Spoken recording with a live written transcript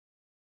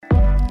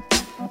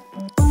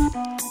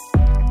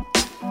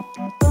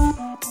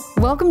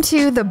Welcome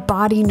to the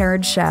Body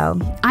Nerd Show.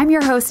 I'm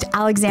your host,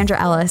 Alexandra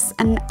Ellis,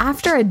 and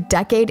after a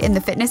decade in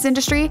the fitness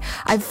industry,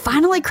 I've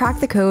finally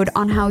cracked the code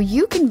on how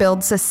you can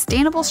build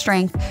sustainable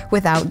strength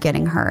without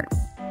getting hurt.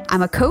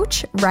 I'm a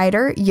coach,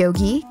 writer,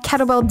 yogi,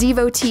 kettlebell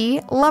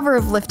devotee, lover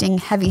of lifting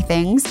heavy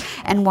things,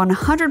 and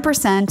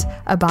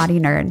 100% a body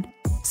nerd.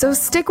 So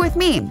stick with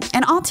me,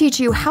 and I'll teach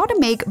you how to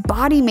make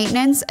body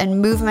maintenance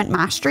and movement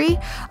mastery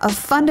a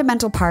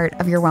fundamental part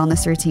of your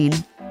wellness routine.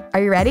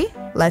 Are you ready?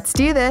 Let's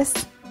do this.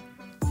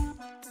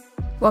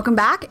 Welcome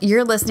back.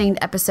 You're listening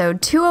to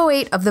episode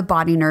 208 of the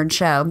Body Nerd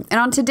Show. And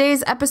on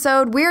today's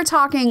episode, we're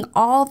talking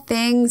all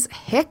things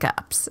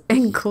hiccups,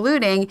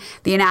 including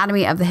the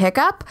anatomy of the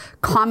hiccup,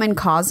 common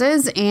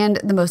causes, and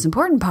the most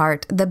important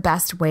part, the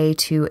best way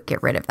to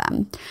get rid of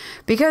them.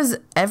 Because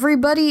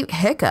everybody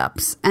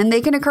hiccups, and they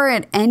can occur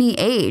at any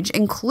age,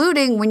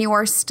 including when you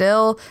are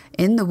still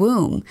in the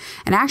womb.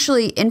 And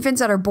actually, infants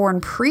that are born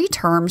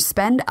preterm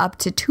spend up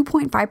to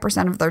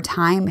 2.5% of their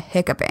time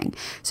hiccuping.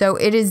 So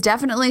it is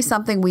definitely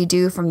something we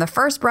do from the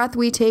first breath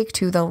we take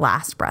to the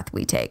last breath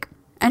we take.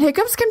 And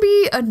hiccups can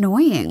be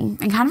annoying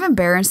and kind of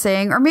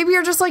embarrassing, or maybe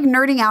you're just like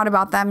nerding out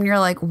about them and you're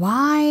like,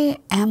 why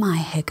am I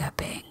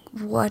hiccuping?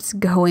 What's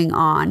going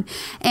on?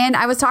 And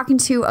I was talking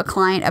to a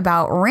client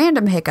about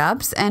random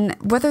hiccups, and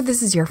whether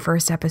this is your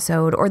first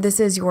episode or this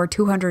is your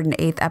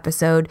 208th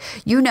episode,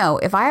 you know,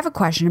 if I have a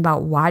question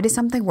about why does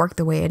something work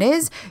the way it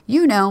is,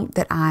 you know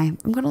that I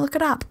am going to look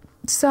it up.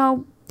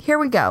 So here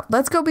we go.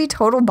 Let's go be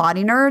total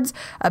body nerds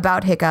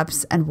about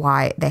hiccups and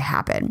why they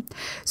happen.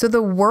 So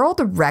the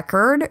world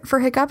record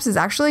for hiccups is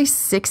actually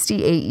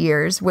 68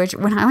 years, which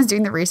when I was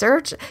doing the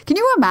research, can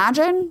you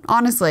imagine,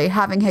 honestly,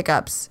 having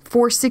hiccups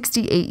for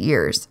 68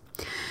 years?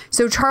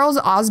 So Charles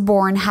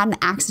Osborne had an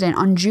accident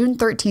on June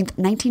 13th,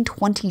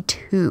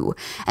 1922,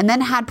 and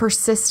then had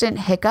persistent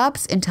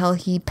hiccups until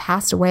he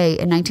passed away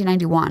in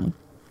 1991.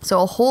 So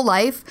a whole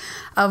life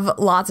of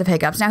lots of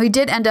hiccups. Now, he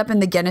did end up in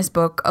the Guinness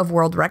Book of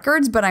World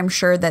Records, but I'm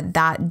sure that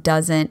that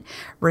doesn't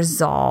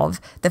resolve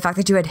the fact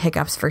that you had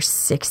hiccups for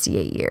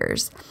 68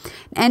 years.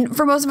 And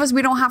for most of us,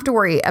 we don't have to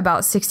worry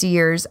about 60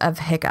 years of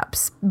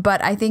hiccups.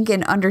 But I think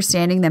in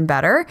understanding them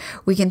better,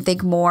 we can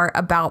think more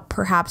about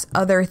perhaps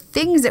other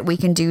things that we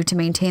can do to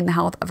maintain the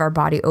health of our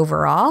body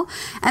overall.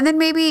 And then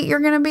maybe you're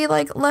going to be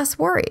like less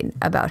worried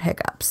about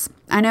hiccups.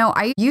 I know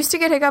I used to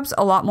get hiccups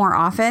a lot more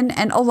often,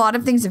 and a lot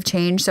of things have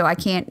changed. So I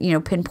can't,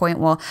 pinpoint,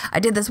 well, I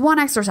did this one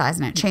exercise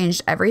and it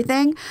changed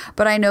everything.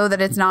 But I know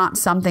that it's not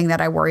something that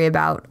I worry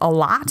about a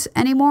lot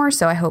anymore.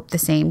 So I hope the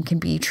same can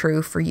be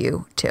true for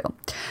you too.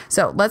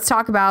 So let's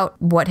talk about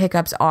what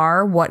hiccups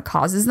are, what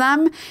causes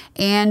them,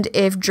 and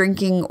if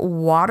drinking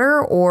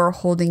water or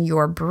holding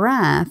your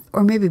breath,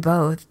 or maybe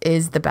both,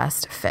 is the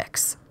best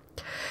fix.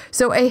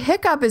 So a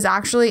hiccup is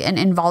actually an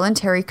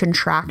involuntary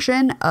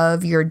contraction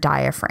of your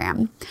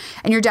diaphragm.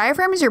 And your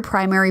diaphragm is your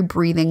primary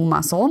breathing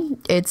muscle.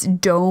 It's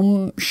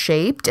dome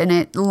shaped and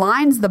it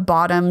lines the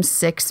bottom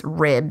 6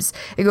 ribs.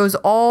 It goes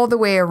all the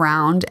way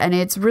around, and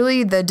it's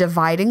really the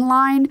dividing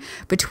line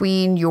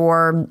between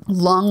your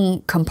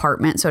lung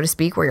compartment, so to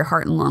speak, where your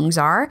heart and lungs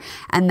are,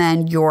 and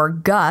then your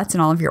guts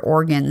and all of your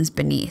organs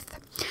beneath.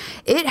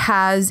 It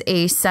has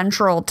a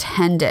central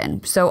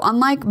tendon. So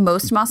unlike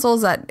most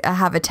muscles that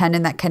have a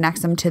tendon that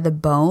connects them to the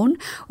bone,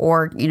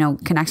 or,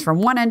 connects from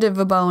one end of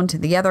a bone to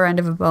the other end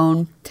of a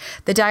bone,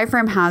 the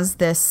diaphragm has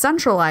this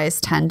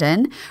centralized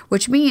tendon,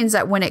 which means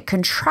that when it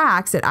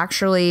contracts, it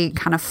actually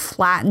kind of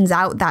flattens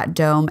out that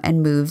dome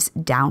and moves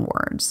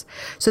downwards.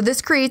 So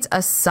this creates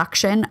a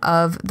suction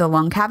of the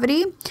lung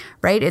cavity,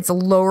 right? It's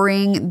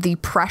lowering the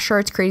pressure.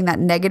 It's creating that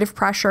negative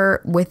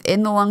pressure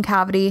within the lung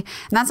cavity.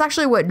 And that's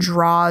actually what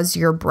draws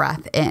your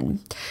breath in.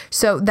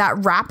 So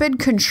that rapid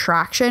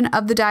contraction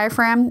of the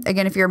diaphragm,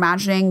 again, if you're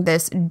imagining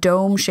this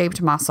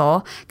dome-shaped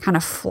muscle kind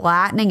of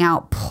flattening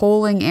out,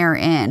 pulling air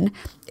in,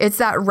 it's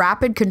that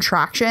rapid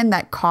contraction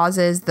that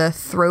causes the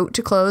throat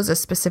to close, a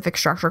specific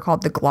structure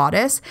called the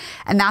glottis.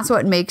 And that's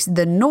what makes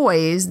the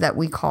noise that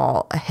we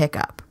call a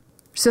hiccup.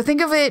 So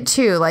think of it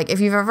too, like if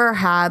you've ever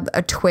had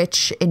a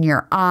twitch in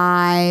your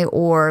eye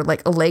or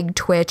like a leg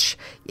twitch,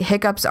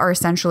 hiccups are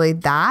essentially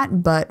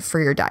that, but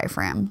for your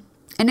diaphragm.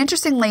 And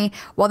interestingly,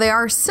 while they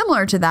are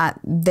similar to that,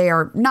 they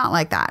are not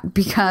like that,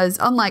 because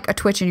unlike a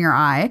twitch in your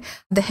eye,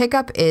 the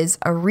hiccup is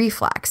a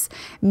reflex,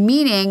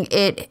 meaning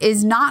it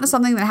is not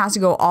something that has to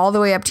go all the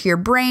way up to your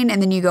brain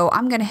and then you go,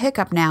 I'm going to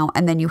hiccup now,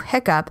 and then you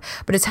hiccup,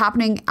 but it's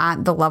happening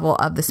at the level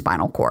of the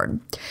spinal cord.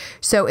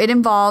 So it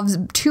involves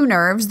 2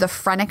 nerves, the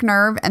phrenic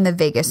nerve and the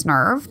vagus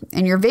nerve.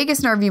 And your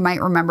vagus nerve, you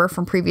might remember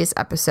from previous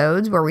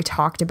episodes where we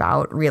talked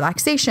about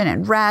relaxation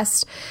and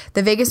rest.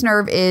 The vagus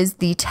nerve is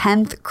the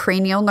 10th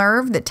cranial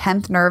nerve, the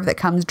 10th nerve that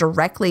comes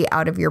directly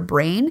out of your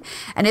brain,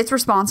 and it's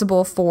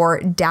responsible for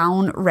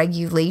down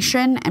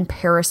regulation and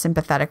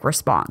parasympathetic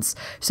response.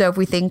 So if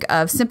we think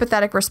of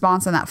sympathetic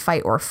response and that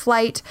fight or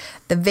flight,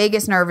 the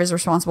vagus nerve is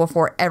responsible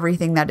for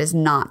everything that is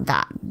not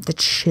that, the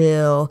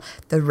chill,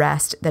 the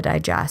rest, the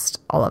digest,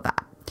 all of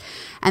that.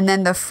 And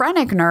then the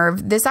phrenic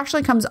nerve, this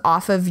actually comes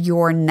off of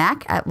your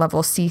neck at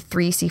level C3,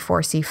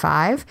 C4,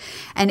 C5.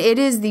 And it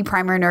is the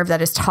primary nerve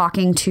that is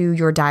talking to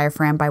your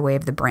diaphragm by way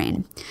of the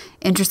brain.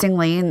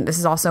 Interestingly, and this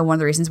is also one of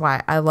the reasons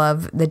why I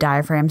love the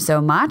diaphragm so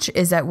much,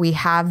 is that we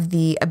have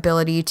the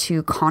ability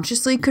to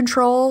consciously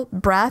control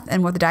breath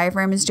and what the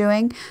diaphragm is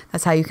doing.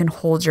 That's how you can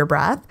hold your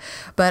breath.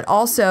 But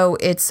also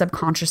it's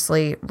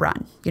subconsciously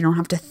run. You don't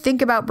have to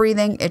think about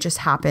breathing. It just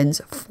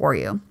happens for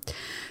you.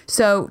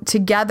 So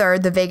together,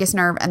 the vagus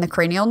nerve and the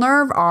cranial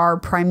nerve are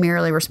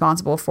primarily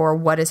responsible for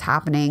what is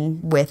happening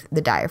with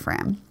the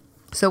diaphragm.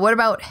 So what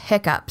about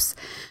hiccups?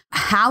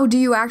 How do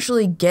you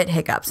actually get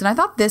hiccups? And I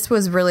thought this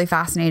was really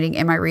fascinating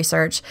in my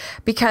research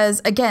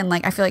because, again,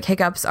 like I feel like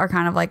hiccups are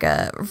kind of like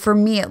for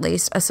me at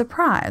least, a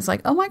surprise. Like,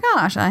 oh my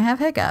gosh, I have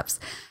hiccups.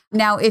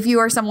 Now, if you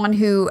are someone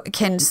who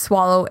can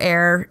swallow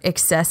air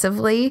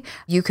excessively,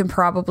 you can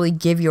probably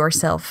give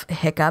yourself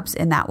hiccups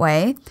in that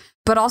way.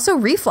 But also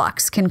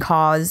reflux can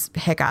cause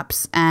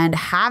hiccups, and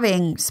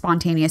having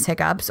spontaneous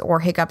hiccups or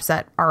hiccups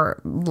that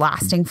are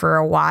lasting for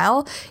a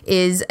while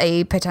is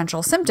a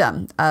potential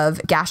symptom of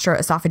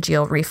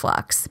gastroesophageal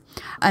reflux.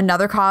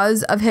 Another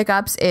cause of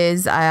hiccups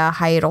is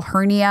hiatal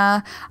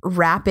hernia,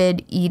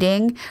 rapid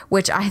eating,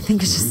 which I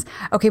think is just,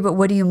 okay, but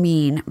what do you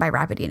mean by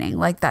rapid eating?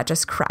 Like that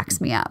just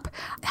cracks me up.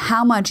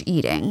 How much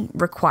eating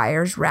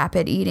requires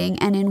rapid eating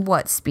and in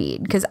what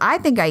speed? Because I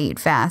think I eat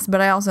fast,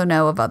 but I also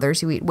know of others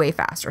who eat way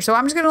faster. So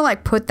I'm just going to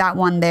put that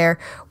one there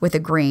with a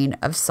grain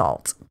of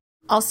salt.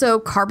 Also,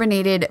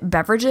 carbonated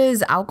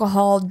beverages,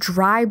 alcohol,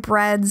 dry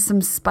breads,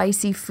 some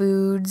spicy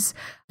foods,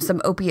 some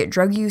opiate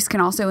drug use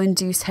can also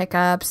induce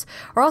hiccups,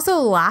 or also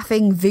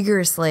laughing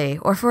vigorously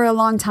or for a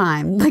long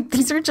time.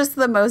 These are just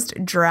the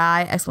most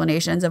dry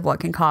explanations of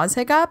what can cause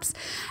hiccups.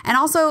 And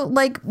also,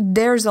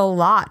 there's a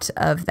lot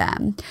of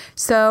them.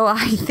 So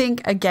I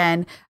think,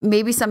 again,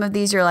 maybe some of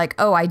these you're like,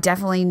 oh, I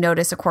definitely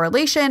notice a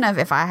correlation of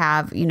if I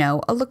have,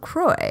 a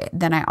LaCroix,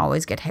 then I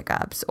always get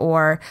hiccups,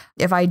 or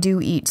if I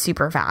do eat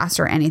super fast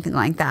or anything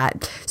like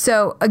that.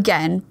 So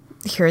again,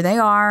 here they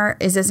are.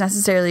 Is this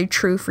necessarily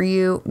true for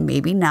you?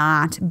 Maybe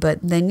not. But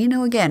then,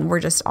 again, we're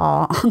just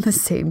all on the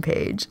same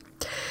page.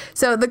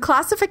 So the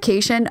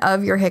classification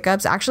of your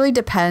hiccups actually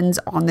depends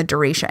on the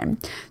duration.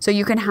 So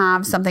you can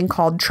have something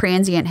called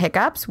transient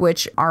hiccups,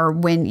 which are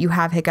when you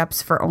have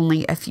hiccups for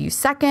only a few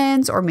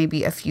seconds or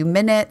maybe a few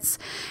minutes.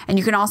 And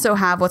you can also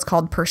have what's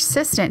called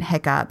persistent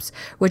hiccups,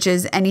 which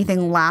is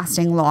anything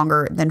lasting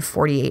longer than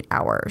 48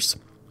 hours.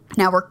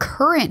 Now,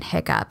 recurrent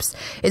hiccups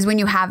is when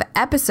you have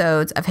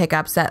episodes of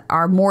hiccups that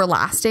are more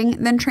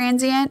lasting than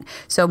transient.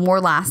 So more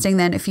lasting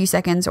than a few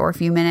seconds or a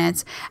few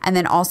minutes. And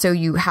then also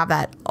you have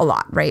that a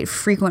lot, right?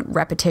 Frequent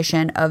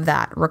repetition of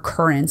that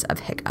recurrence of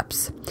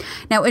hiccups.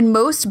 Now, in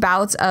most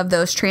bouts of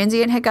those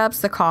transient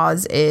hiccups, the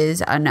cause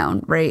is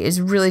unknown, right? It's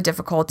really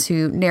difficult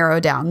to narrow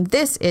down.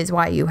 This is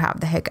why you have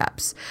the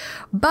hiccups.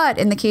 But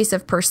in the case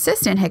of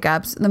persistent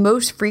hiccups, the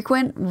most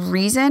frequent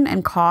reason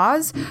and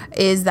cause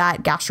is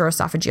that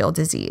gastroesophageal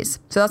disease.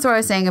 So that's what I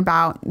was saying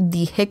about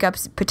the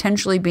hiccups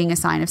potentially being a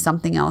sign of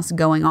something else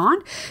going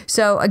on.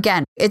 So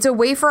again, it's a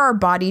way for our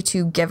body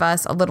to give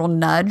us a little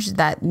nudge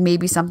that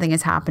maybe something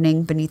is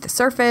happening beneath the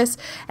surface.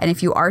 And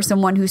if you are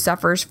someone who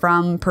suffers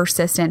from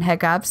persistent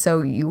hiccups,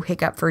 so you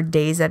hiccup for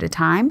days at a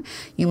time,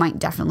 you might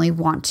definitely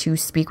want to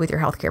speak with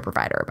your healthcare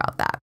provider about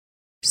that.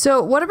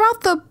 So what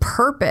about the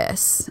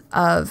purpose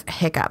of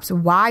hiccups?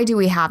 Why do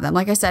we have them?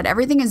 Like I said,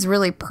 everything is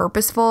really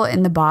purposeful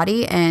in the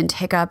body, and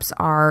hiccups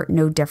are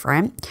no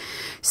different.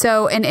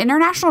 So an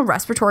international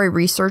respiratory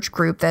research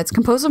group that's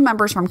composed of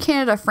members from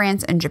Canada,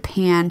 France, and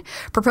Japan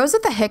proposed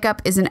that the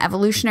hiccup is an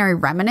evolutionary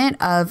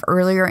remnant of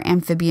earlier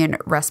amphibian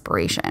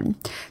respiration.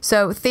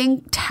 So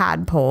think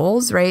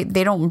tadpoles, right?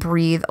 They don't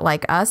breathe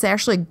like us. They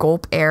actually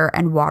gulp air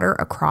and water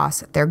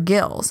across their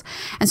gills.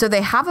 And so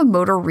they have a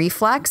motor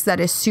reflex that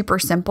is super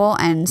simple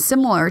and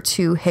similar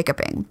to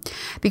hiccuping,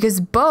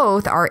 because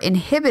both are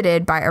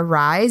inhibited by a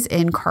rise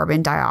in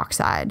carbon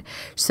dioxide.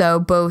 So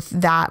both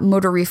that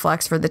motor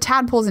reflex for the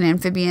tadpoles and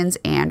amphibians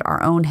and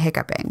our own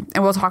hiccuping.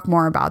 And we'll talk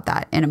more about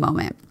that in a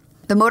moment.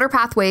 The motor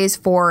pathways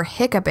for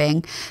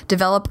hiccuping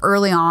develop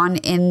early on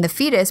in the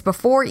fetus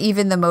before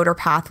even the motor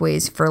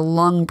pathways for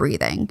lung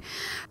breathing.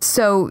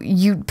 So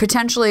you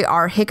potentially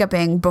are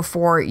hiccuping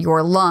before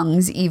your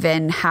lungs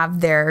even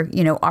have their,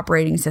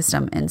 operating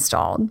system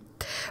installed.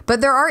 But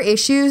there are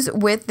issues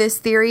with this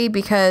theory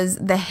because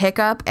the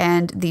hiccup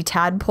and the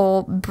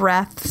tadpole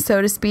breath,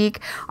 so to speak,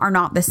 are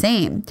not the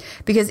same,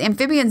 because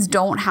amphibians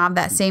don't have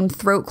that same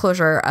throat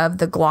closure of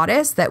the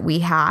glottis that we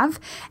have.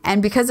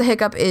 And because the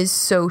hiccup is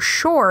so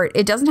short,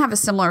 it doesn't have a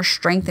similar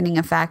strengthening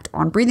effect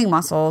on breathing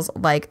muscles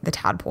like the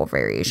tadpole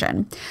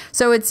variation.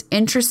 So it's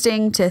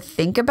interesting to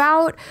think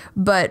about,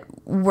 but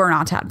we're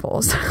not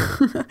tadpoles.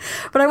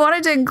 But I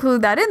wanted to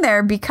include that in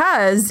there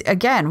because,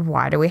 again,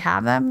 why do we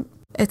have them?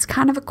 It's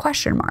kind of a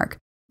question mark.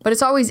 But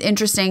it's always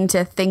interesting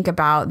to think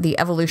about the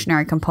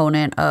evolutionary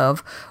component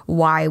of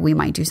why we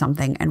might do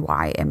something and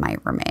why it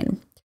might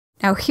remain.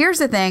 Now, here's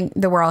the thing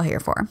that we're all here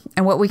for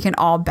and what we can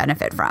all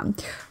benefit from.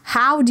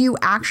 How do you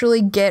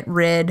actually get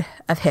rid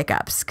of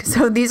hiccups?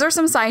 So these are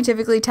some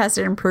scientifically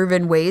tested and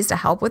proven ways to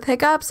help with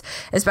hiccups,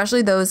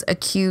 especially those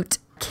acute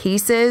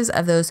cases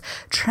of those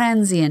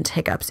transient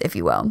hiccups, if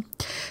you will.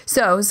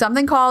 So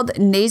something called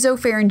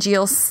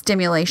nasopharyngeal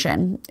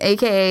stimulation,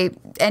 aka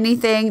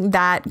anything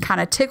that kind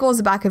of tickles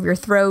the back of your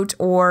throat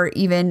or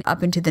even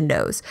up into the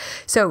nose.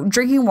 So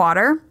drinking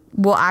water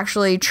will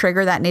actually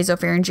trigger that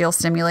nasopharyngeal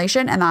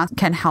stimulation, and that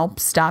can help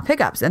stop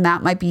hiccups. And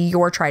that might be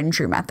your tried and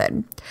true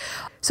method.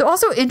 So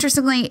also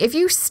interestingly, if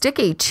you stick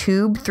a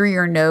tube through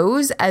your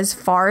nose as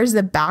far as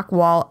the back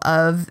wall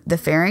of the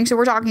pharynx, so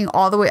we're talking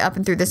all the way up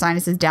and through the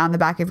sinuses down the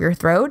back of your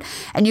throat,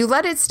 and you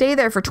let it stay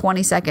there for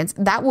 20 seconds,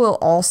 that will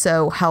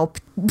also help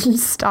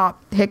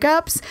stop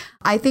hiccups.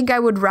 I think I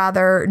would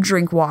rather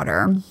drink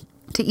water.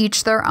 To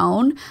each their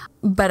own,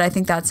 but I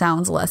think that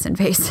sounds less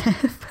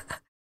invasive.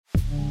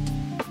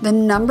 The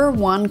number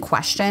one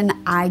question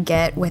I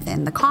get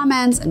within the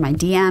comments and my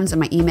DMs and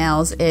my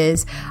emails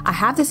is, I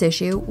have this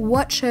issue,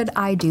 what should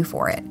I do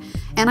for it?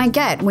 And I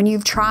get when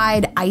you've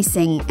tried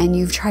icing and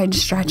you've tried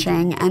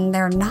stretching and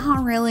they're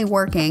not really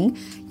working,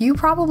 you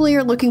probably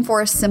are looking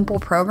for a simple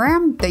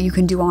program that you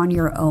can do on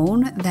your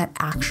own that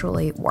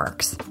actually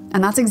works.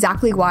 And that's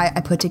exactly why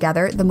I put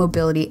together the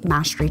Mobility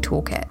Mastery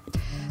Toolkit.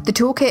 The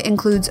toolkit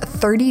includes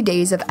 30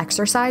 days of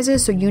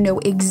exercises so you know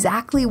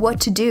exactly what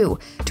to do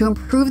to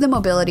improve the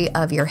mobility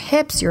of your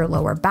hips, your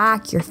lower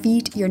back, your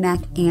feet, your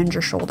neck, and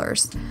your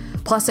shoulders.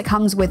 Plus, it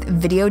comes with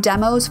video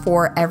demos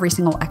for every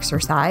single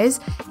exercise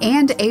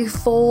and a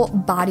full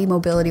body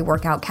mobility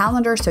workout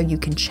calendar so you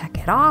can check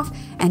it off.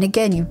 And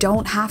again, you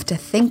don't have to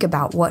think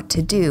about what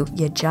to do,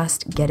 you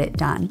just get it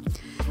done.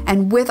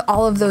 And with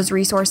all of those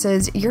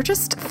resources, you're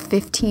just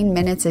 15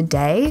 minutes a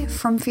day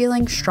from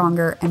feeling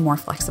stronger and more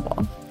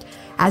flexible.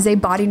 As a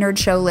Body Nerd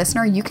Show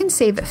listener, you can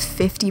save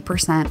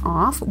 50%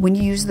 off when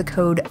you use the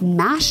code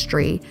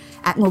MASTERY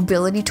at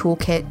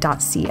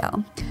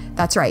mobilitytoolkit.co.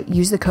 That's right,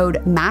 use the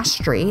code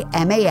MASTERY,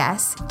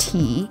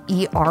 MASTERY,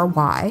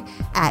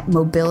 at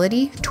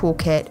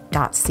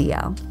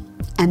mobilitytoolkit.co.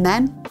 And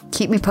then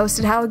keep me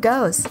posted how it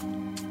goes.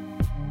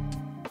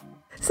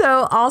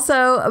 So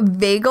also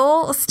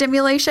vagal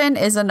stimulation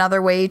is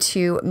another way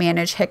to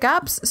manage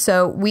hiccups.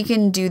 So we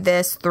can do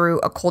this through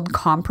a cold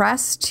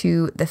compress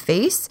to the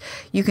face.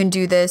 You can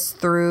do this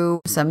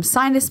through some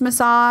sinus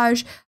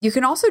massage. You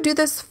can also do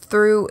this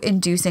through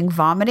inducing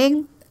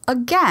vomiting.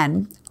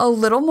 Again, a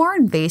little more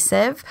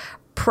invasive.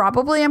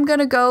 Probably I'm going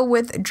to go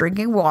with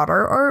drinking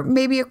water or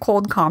maybe a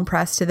cold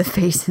compress to the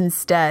face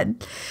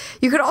instead.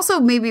 You could also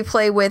maybe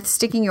play with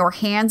sticking your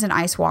hands in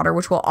ice water,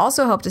 which will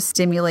also help to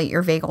stimulate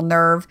your vagal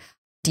nerve.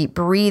 Deep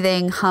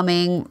breathing,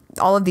 humming,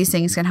 all of these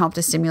things can help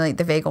to stimulate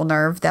the vagal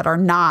nerve that are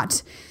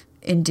not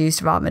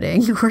induced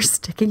vomiting or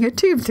sticking a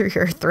tube through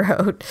your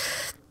throat.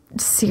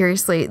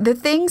 Seriously, the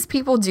things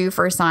people do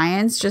for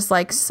science, just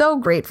like so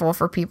grateful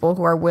for people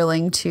who are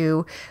willing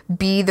to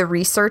be the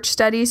research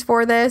studies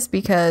for this,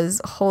 because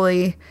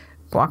holy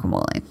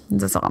guacamole,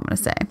 that's all I'm going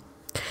to say.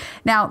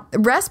 Now,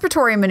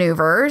 respiratory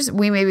maneuvers,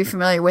 we may be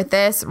familiar with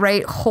this,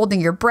 right?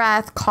 Holding your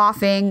breath,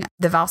 coughing,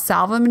 the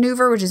Valsalva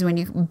maneuver, which is when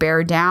you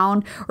bear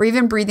down, or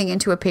even breathing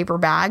into a paper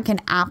bag can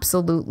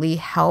absolutely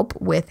help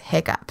with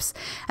hiccups.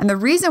 And the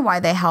reason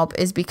why they help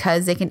is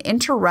because they can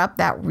interrupt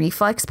that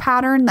reflex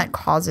pattern that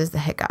causes the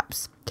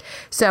hiccups.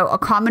 So a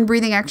common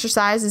breathing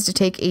exercise is to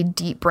take a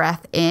deep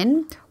breath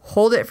in,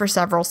 hold it for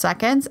several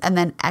seconds, and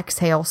then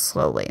exhale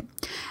slowly.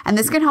 And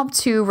this can help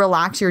to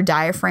relax your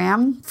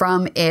diaphragm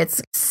from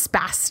its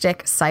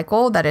spastic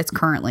cycle that it's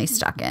currently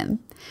stuck in.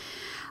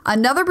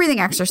 Another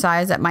breathing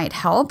exercise that might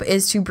help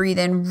is to breathe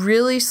in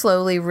really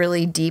slowly,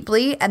 really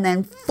deeply, and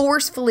then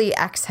forcefully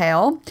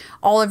exhale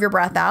all of your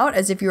breath out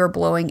as if you were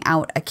blowing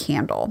out a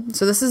candle.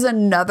 So this is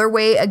another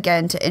way,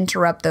 again, to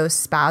interrupt those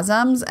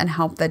spasms and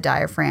help the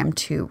diaphragm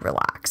to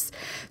relax.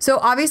 So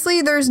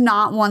obviously there's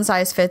not one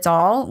size fits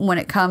all when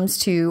it comes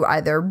to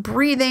either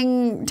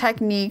breathing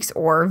techniques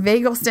or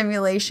vagal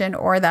stimulation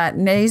or that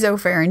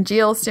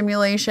nasopharyngeal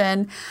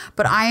stimulation,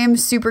 but I am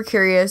super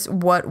curious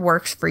what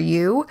works for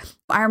you.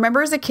 I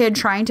remember as a kid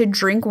trying to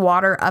drink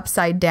water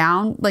upside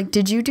down. Like,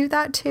 did you do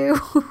that too?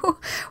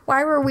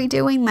 Why were we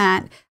doing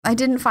that? I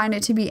didn't find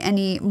it to be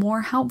any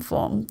more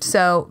helpful.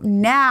 So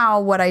now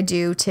what I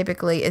do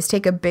typically is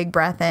take a big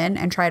breath in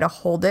and try to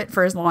hold it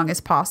for as long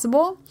as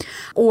possible,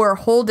 or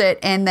hold it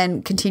and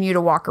then continue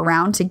to walk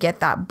around to get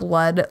that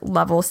blood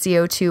level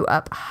CO2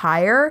 up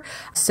higher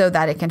so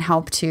that it can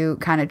help to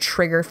kind of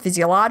trigger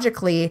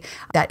physiologically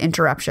that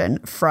interruption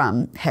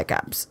from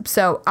hiccups.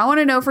 So I want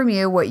to know from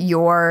you what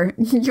your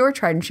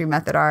tried and true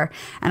method are,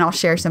 and I'll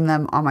share some of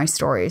them on my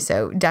story.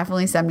 So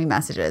definitely send me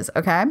messages,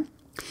 okay?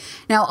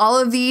 Now, all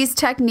of these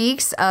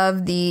techniques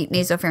of the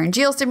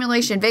nasopharyngeal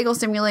stimulation, vagal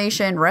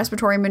stimulation,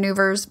 respiratory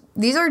maneuvers,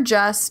 these are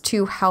just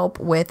to help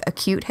with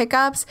acute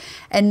hiccups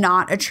and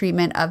not a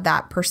treatment of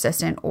that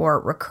persistent or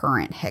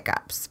recurrent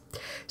hiccups.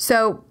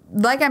 So,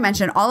 like I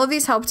mentioned, all of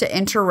these help to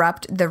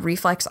interrupt the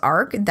reflex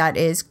arc that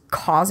is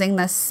causing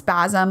the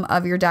spasm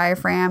of your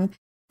diaphragm.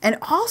 And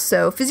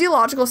also,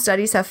 physiological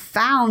studies have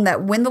found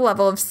that when the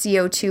level of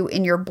CO2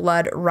 in your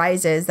blood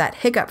rises, that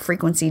hiccup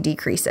frequency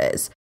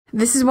decreases.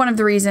 This is one of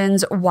the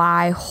reasons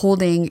why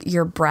holding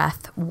your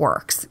breath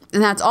works.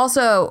 And that's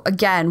also,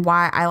 again,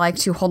 why I like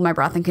to hold my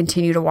breath and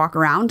continue to walk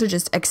around to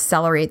just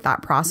accelerate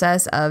that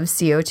process of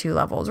CO2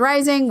 levels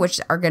rising,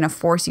 which are going to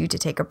force you to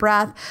take a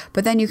breath,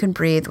 but then you can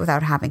breathe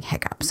without having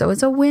hiccups. So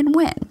it's a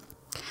win-win.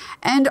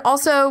 And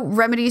also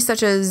remedies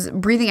such as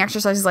breathing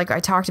exercises like I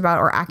talked about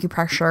or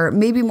acupressure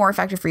may be more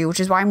effective for you,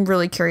 which is why I'm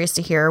really curious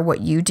to hear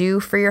what you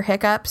do for your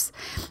hiccups.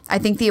 I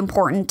think the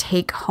important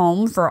take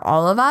home for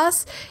all of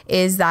us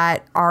is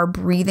that our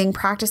breathing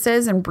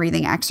practices and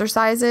breathing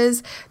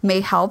exercises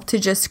may help to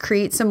just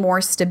create some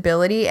more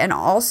stability and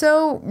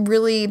also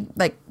really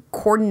like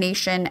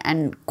coordination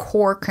and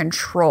core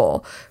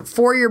control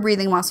for your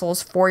breathing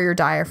muscles, for your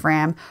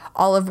diaphragm,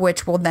 all of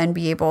which will then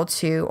be able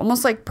to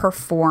almost like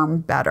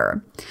perform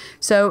better.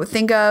 So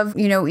think of,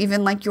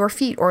 even like your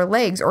feet or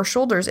legs or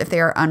shoulders if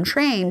they are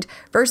untrained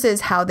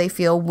versus how they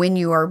feel when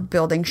you are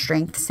building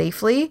strength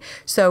safely.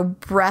 So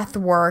breath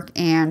work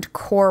and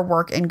core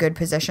work in good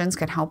positions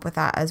can help with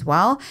that as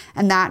well.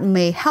 And that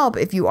may help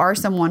if you are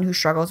someone who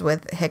struggles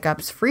with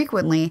hiccups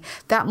frequently.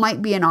 That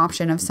might be an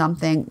option of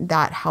something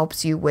that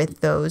helps you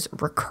with those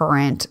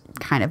recurrent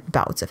kind of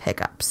bouts of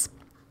hiccups.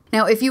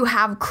 Now, if you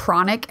have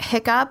chronic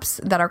hiccups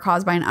that are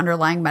caused by an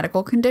underlying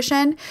medical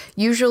condition,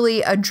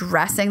 usually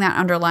addressing that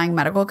underlying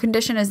medical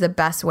condition is the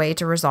best way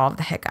to resolve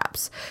the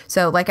hiccups.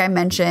 So like I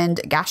mentioned,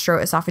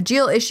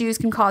 gastroesophageal issues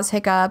can cause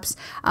hiccups.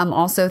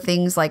 Also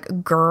things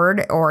like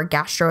GERD or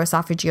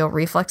gastroesophageal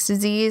reflux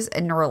disease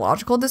and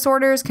neurological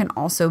disorders can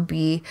also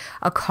be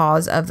a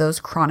cause of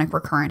those chronic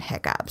recurrent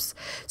hiccups.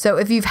 So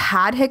if you've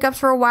had hiccups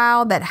for a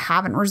while that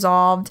haven't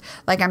resolved,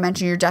 like I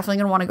mentioned, you're definitely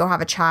going to want to go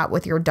have a chat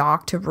with your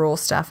doc to rule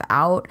stuff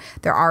out.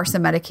 There are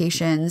some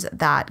medications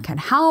that can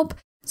help.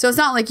 So it's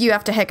not like you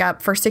have to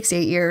hiccup for 6 to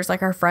 8 years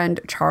like our friend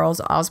Charles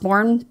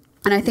Osborne.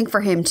 And I think for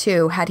him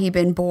too, had he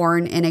been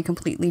born in a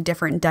completely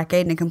different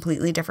decade and a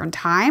completely different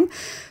time,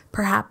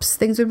 perhaps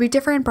things would be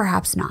different,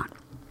 perhaps not.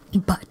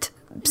 But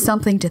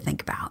something to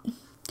think about.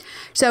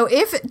 So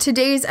if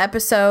today's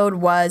episode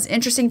was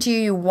interesting to you,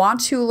 you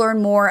want to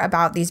learn more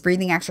about these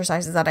breathing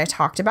exercises that I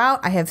talked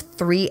about, I have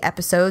 3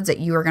 episodes that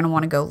you are going to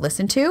want to go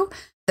listen to.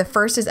 The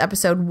first is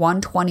episode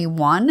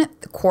 121,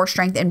 Core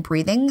Strength and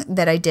Breathing,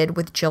 that I did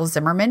with Jill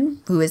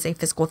Zimmerman, who is a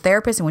physical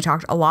therapist, and we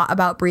talked a lot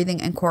about breathing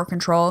and core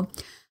control.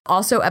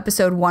 Also,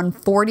 episode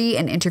 140,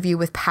 an interview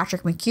with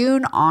Patrick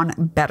McCune on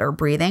better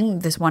breathing.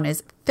 This one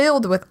is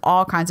filled with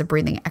all kinds of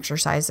breathing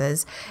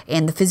exercises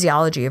and the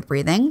physiology of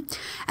breathing.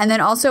 And then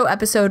also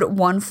episode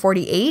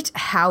 148,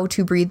 how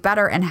to breathe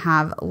better and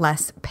have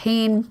less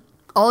pain.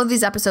 All of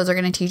these episodes are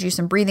going to teach you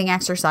some breathing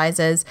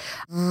exercises,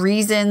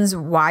 reasons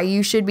why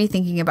you should be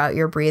thinking about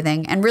your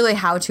breathing, and really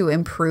how to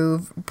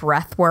improve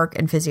breath work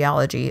and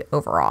physiology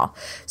overall.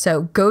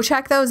 So go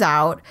check those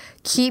out.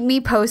 Keep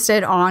me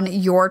posted on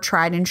your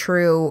tried and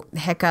true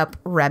hiccup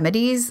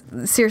remedies.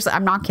 Seriously,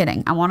 I'm not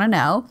kidding. I want to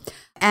know.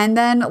 And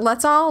then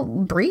let's all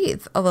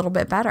breathe a little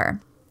bit better.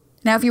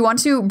 Now, if you want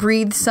to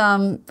breathe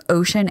some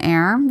ocean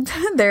air,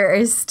 there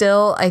is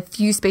still a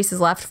few spaces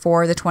left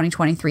for the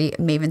 2023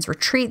 Mavens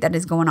Retreat that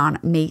is going on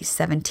May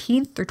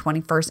 17th through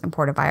 21st in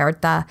Puerto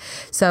Vallarta.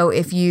 So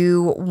if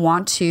you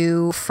want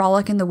to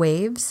frolic in the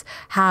waves,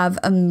 have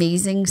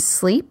amazing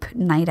sleep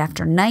night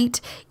after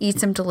night, eat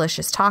some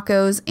delicious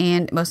tacos,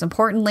 and most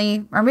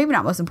importantly, or maybe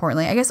not most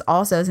importantly, I guess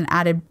also as an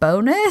added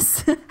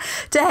bonus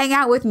to hang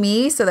out with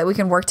me so that we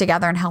can work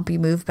together and help you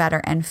move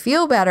better and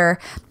feel better,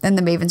 then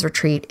the Mavens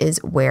Retreat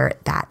is where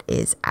that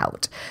is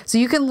out. So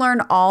you can learn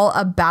all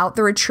about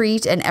the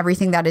retreat and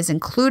everything that is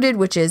included,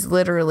 which is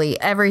literally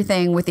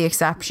everything with the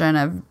exception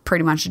of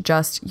pretty much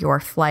just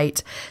your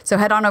flight. So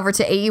head on over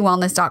to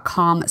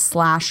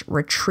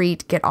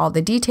aewellness.com/retreat. Get all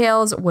the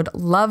details. Would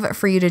love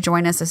for you to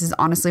join us. This is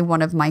honestly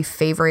one of my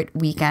favorite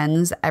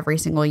weekends every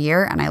single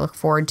year, and I look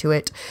forward to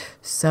it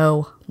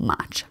so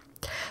much.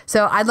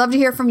 So I'd love to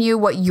hear from you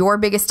what your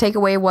biggest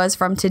takeaway was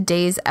from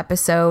today's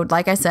episode.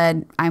 Like I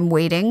said, I'm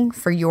waiting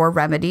for your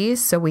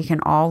remedies so we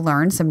can all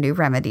learn some new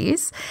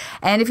remedies.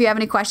 And if you have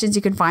any questions,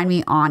 you can find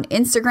me on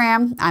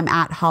Instagram. I'm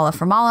at Hala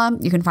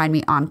Framala. You can find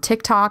me on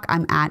TikTok.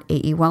 I'm at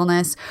AE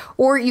Wellness.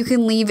 Or you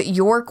can leave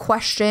your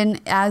question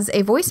as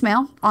a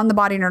voicemail on the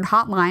Body Nerd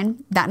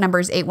hotline. That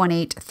number is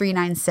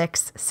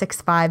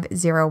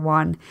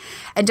 818-396-6501.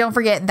 And don't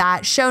forget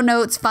that show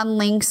notes, fun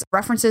links,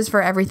 references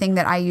for everything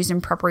that I used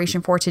in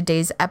preparation for today's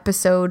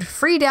episode,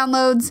 free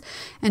downloads,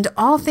 and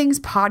all things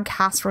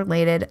podcast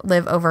related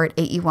live over at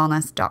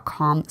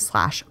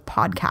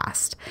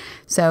aewellness.com/podcast.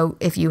 So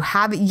if you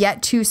haven't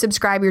yet to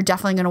subscribe, you're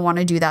definitely going to want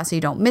to do that so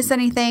you don't miss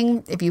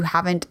anything. If you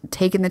haven't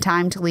taken the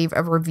time to leave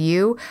a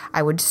review,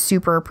 I would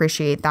super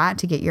appreciate that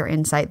to get your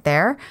insight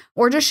there.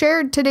 Or just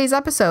share today's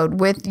episode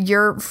with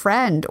your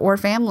friend or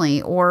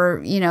family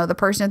or, the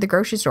person at the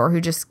grocery store who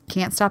just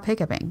can't stop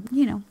hiccuping,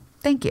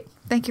 thank you.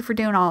 Thank you for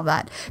doing all of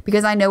that,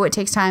 because I know it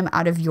takes time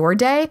out of your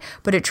day,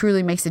 but it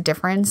truly makes a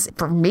difference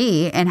for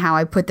me and how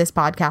I put this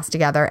podcast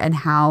together and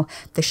how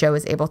the show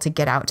is able to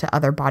get out to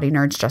other body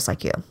nerds just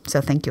like you. So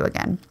thank you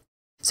again.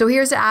 So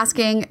here's to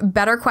asking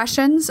better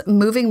questions,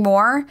 moving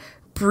more,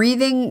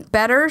 breathing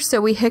better so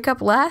we hiccup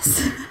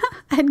less,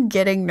 and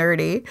getting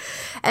nerdy.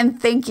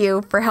 And thank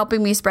you for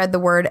helping me spread the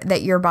word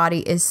that your body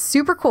is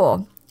super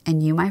cool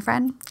and you, my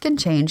friend, can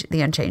change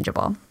the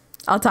unchangeable.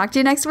 I'll talk to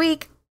you next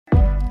week.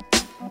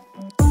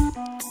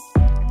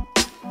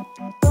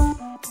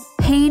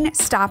 Pain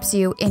stops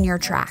you in your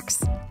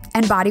tracks,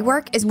 and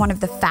bodywork is one of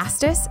the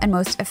fastest and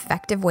most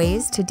effective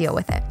ways to deal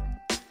with it.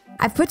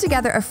 I've put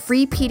together a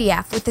free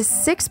PDF with the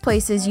 6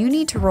 places you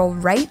need to roll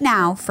right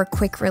now for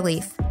quick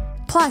relief.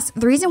 Plus,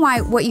 the reason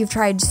why what you've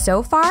tried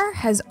so far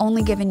has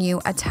only given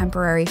you a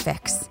temporary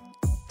fix.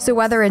 So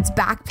whether it's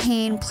back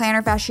pain,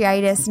 plantar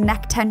fasciitis,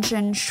 neck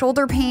tension,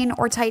 shoulder pain,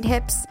 or tight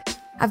hips,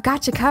 I've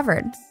got you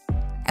covered.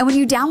 And when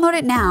you download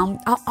it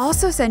now, I'll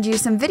also send you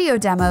some video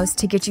demos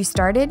to get you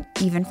started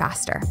even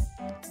faster.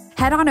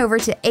 Head on over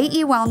to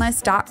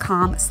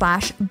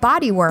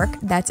aewellness.com/bodywork,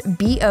 that's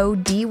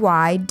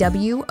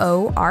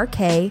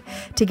BODYWORK,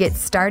 to get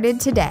started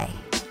today.